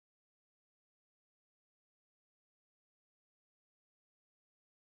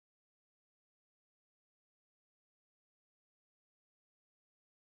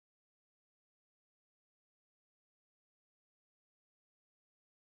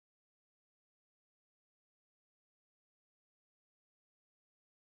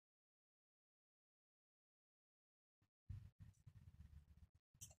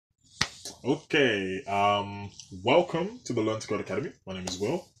Okay, welcome to the Learn to Code Academy. My name is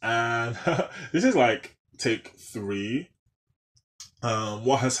Will, and this is like take three.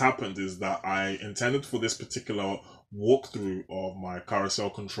 What has happened is that I intended for this particular walkthrough of my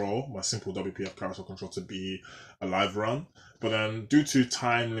carousel control, my simple WPF carousel control, to be a live run, but then due to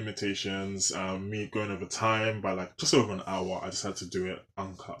time limitations, me going over time by like just over an hour, I decided to do it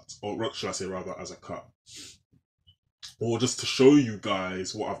uncut, or should I say rather as a cut, or just to show you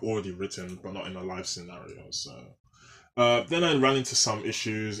guys what I've already written, but not in a live scenario. So then I ran into some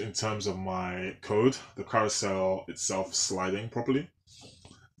issues in terms of my code, the carousel itself sliding properly.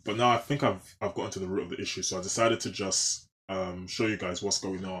 But now I think I've gotten to the root of the issue, so I decided to just show you guys what's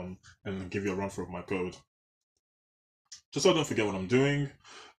going on and give you a run through of my code, just so I don't forget what I'm doing.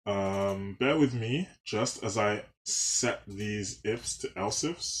 Bear with me just as I set these ifs to else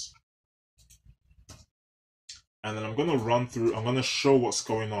ifs, and then I'm going to run through. I'm going to show what's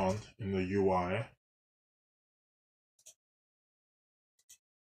going on in the UI.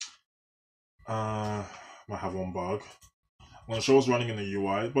 Might have one bug. I'm going to show what's running in the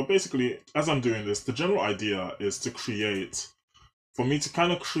UI, but basically, as I'm doing this, the general idea is to create, for me to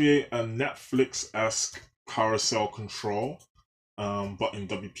kind of create a Netflix-esque carousel control, but in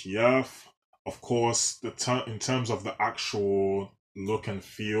WPF. Of course, in terms of the actual look and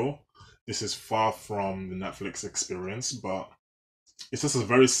feel, this is far from the Netflix experience, but it's just a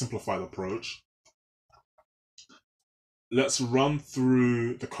very simplified approach. Let's run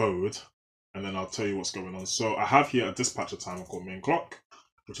through the code and then I'll tell you what's going on. So I have here a dispatcher timer called main clock,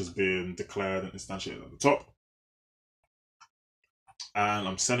 which has been declared and instantiated at the top. And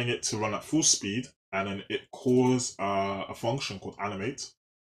I'm setting it to run at full speed, and then it calls a function called animate.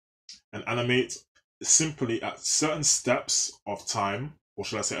 And animate is simply at certain steps of time, or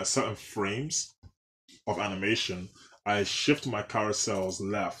should I say at certain frames of animation, I shift my carousels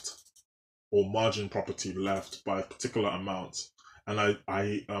left or margin property left by a particular amount. And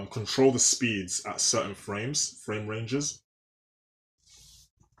I control the speeds at certain frame ranges,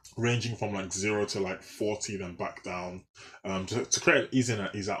 ranging from like 0 to like 40, then back down, to create an ease in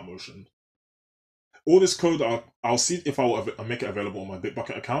and ease out motion. All this code, I'll see if I will make it available on my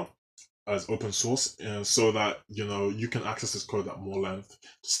Bitbucket account as open source, so that you can access this code at more length,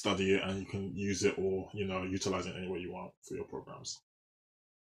 study it, and you can use it or utilize it any way you want for your programs.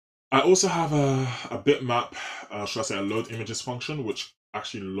 I also have a bitmap, should I say a load images function, which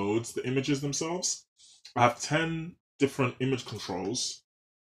actually loads the images themselves. I have 10 different image controls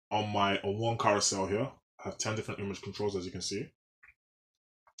on one carousel here. I have 10 different image controls, as you can see.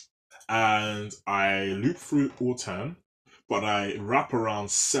 And I loop through all 10, but I wrap around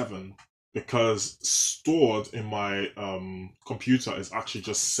 7 because stored in my computer is actually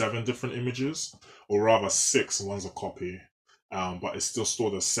just 7 different images, or rather 6, one's a copy. But it's still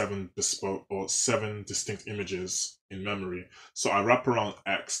stored as 7 bespoke or 7 distinct images in memory. So I wrap around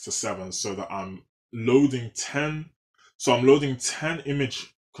X to 7 so that I'm loading 10. So I'm loading 10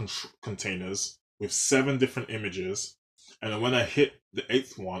 image containers with 7 different images, and then when I hit the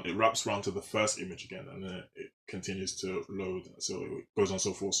 8th one, it wraps around to the first image again, and then it continues to load. So it goes on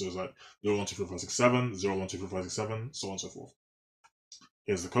so forth. So it's like 0, 1, 2, 3, 4, 5, 6, 7, 0, 1, 2, 3, 4, 5, 6, 7, so on and so forth.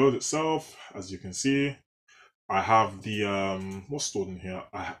 Here's the code itself. As you can see, I have the what's stored in here.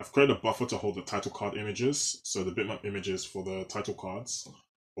 I've created a buffer to hold the title card images, so the bitmap images for the title cards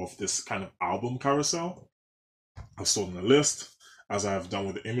of this kind of album carousel. I've stored in a list, as I have done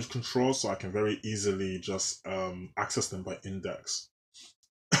with the image control, so I can very easily just access them by index.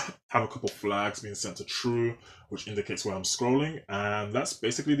 Have a couple flags being sent to true, which indicates where I'm scrolling, and that's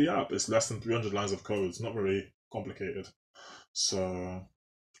basically the app. It's less than 300 lines of code. It's not very complicated. So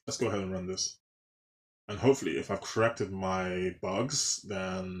let's go ahead and run this. And hopefully, if I've corrected my bugs,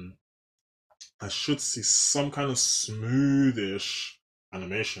 then I should see some kind of smoothish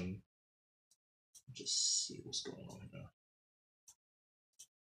animation. Just see what's going on here.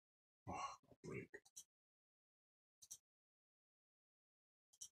 Oh, break.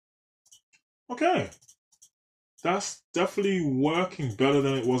 Okay, that's definitely working better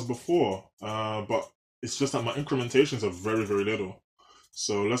than it was before. But it's just that my incrementations are very, very little.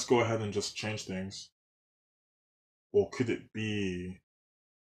 So let's go ahead and just change things. Or could it be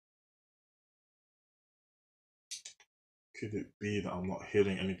that I'm not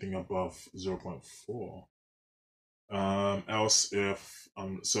hitting anything above 0.4? Else if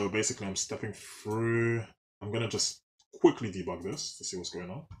so basically I'm stepping through. I'm gonna just quickly debug this to see what's going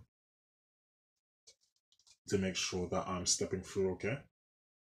on, to make sure that I'm stepping through okay.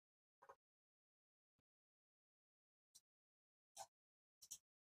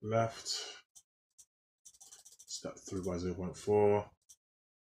 Left, step through by 0.4.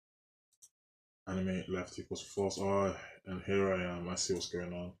 Animate left equals false. Oh, and here I am. I see what's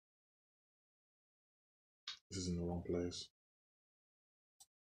going on. This is in the wrong place.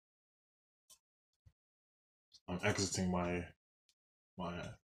 I'm exiting my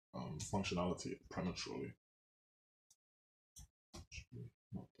functionality prematurely.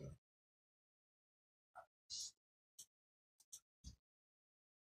 Not there.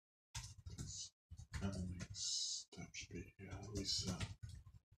 This animate step should be here. Reset.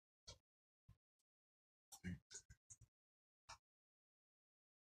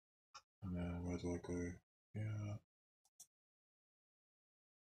 And then where do I go? Here.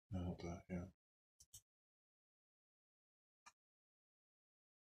 No, not there. Yeah.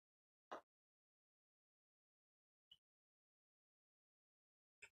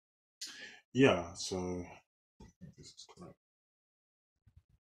 Yeah. So I think this is correct.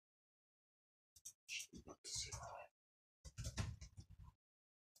 Should be back to 0.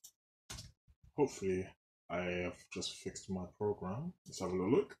 Hopefully, I have just fixed my program. Let's have a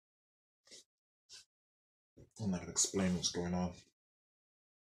little look, and I can explain what's going on.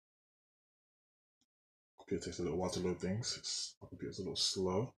 Computer takes a little while to load things. My computer's a little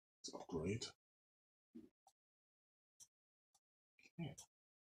slow. Let's upgrade. Okay.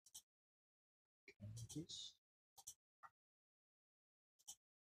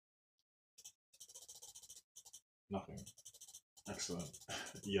 Nothing. Excellent.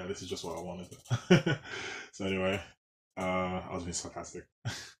 Yeah, this is just what I wanted. So anyway, I was being sarcastic.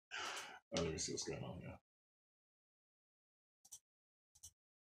 Let me see what's going on here.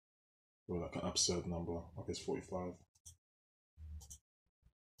 Oh, like an absurd number. Okay, it's 45.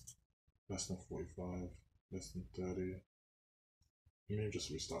 Less than 45. Less than 30. Let me just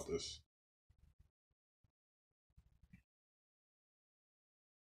restart this.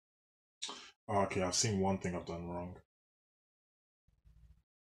 Oh, okay, I've seen one thing I've done wrong.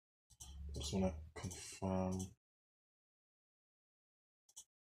 I just want to confirm.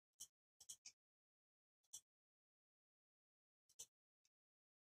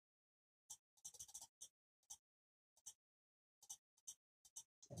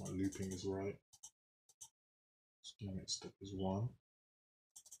 My looping is right. Next step is 1.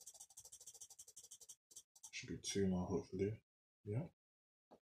 Should be 2 now, hopefully. Yeah.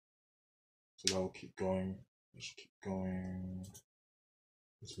 So that will keep going. It should keep going.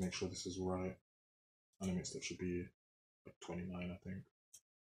 Let's make sure this is right. Animate step should be like 29, I think.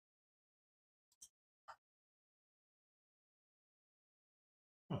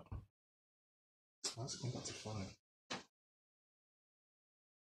 Huh. That's going back to 5.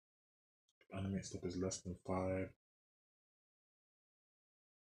 Animate step is less than 5.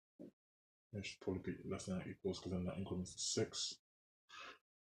 It should probably be less than that equals, because then that increments to 6.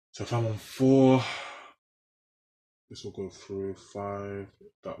 So if I'm on 4, this will go through. 5,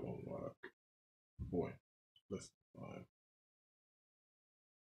 that won't work. Boy, less than 5.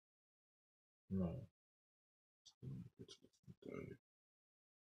 No. It's less than 30.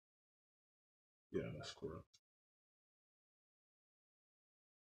 Yeah, that's correct.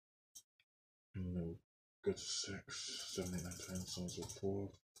 And then go to 6, 7, 8, 9, 10, so on and so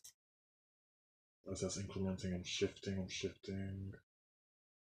forth. As that's incrementing, I'm shifting.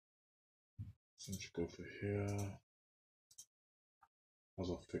 So I should go for here. As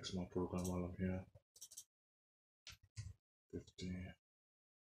I'll fix my program while I'm here. 50.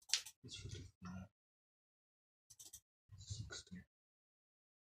 It's 55. 60.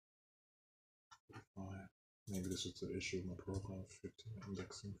 45. Maybe this is the issue with my program. 50.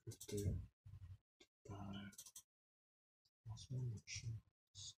 Indexing 50. 5. What's my option?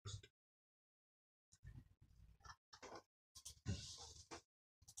 60.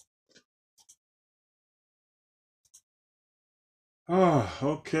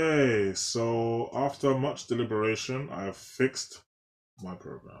 Okay. So after much deliberation, I have fixed my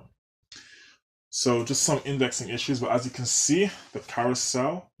program. So just some indexing issues, but as you can see, the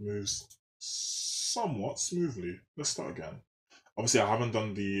carousel moves somewhat smoothly. Let's start again. Obviously, I haven't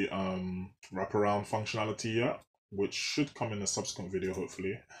done the wraparound functionality yet, which should come in a subsequent video,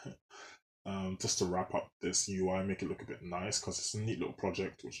 hopefully. Just to wrap up this UI, make it look a bit nice, because it's a neat little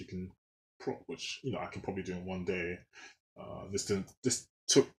project which you can, I can probably do in one day. This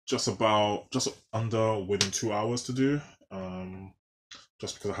took just under within 2 hours to do.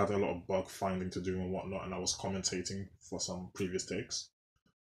 Just because I had a lot of bug finding to do and whatnot, and I was commentating for some previous takes.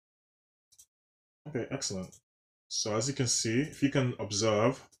 Okay, excellent. So as you can see, if you can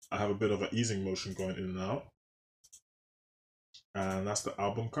observe, I have a bit of an easing motion going in and out. And that's the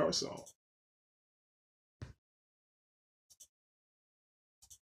album carousel.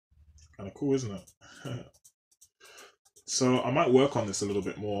 Kind of cool, isn't it? So I might work on this a little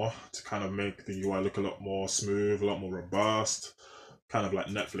bit more to kind of make the UI look a lot more smooth, a lot more robust, kind of like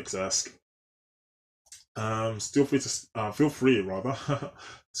Netflix-esque. Still free to feel free rather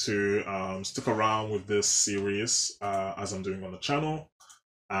to stick around with this series as I'm doing on the channel,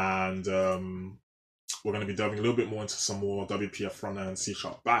 and we're going to be delving a little bit more into some more WPF front end, C#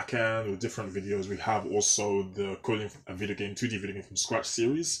 backend with different videos. We have also the coding a video game, 2D video game from scratch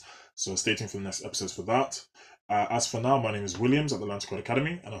series. So stay tuned for the next episodes for that. As for now, my name is Williams at the Learn to Code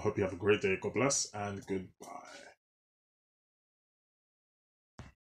Academy, and I hope you have a great day. God bless and goodbye.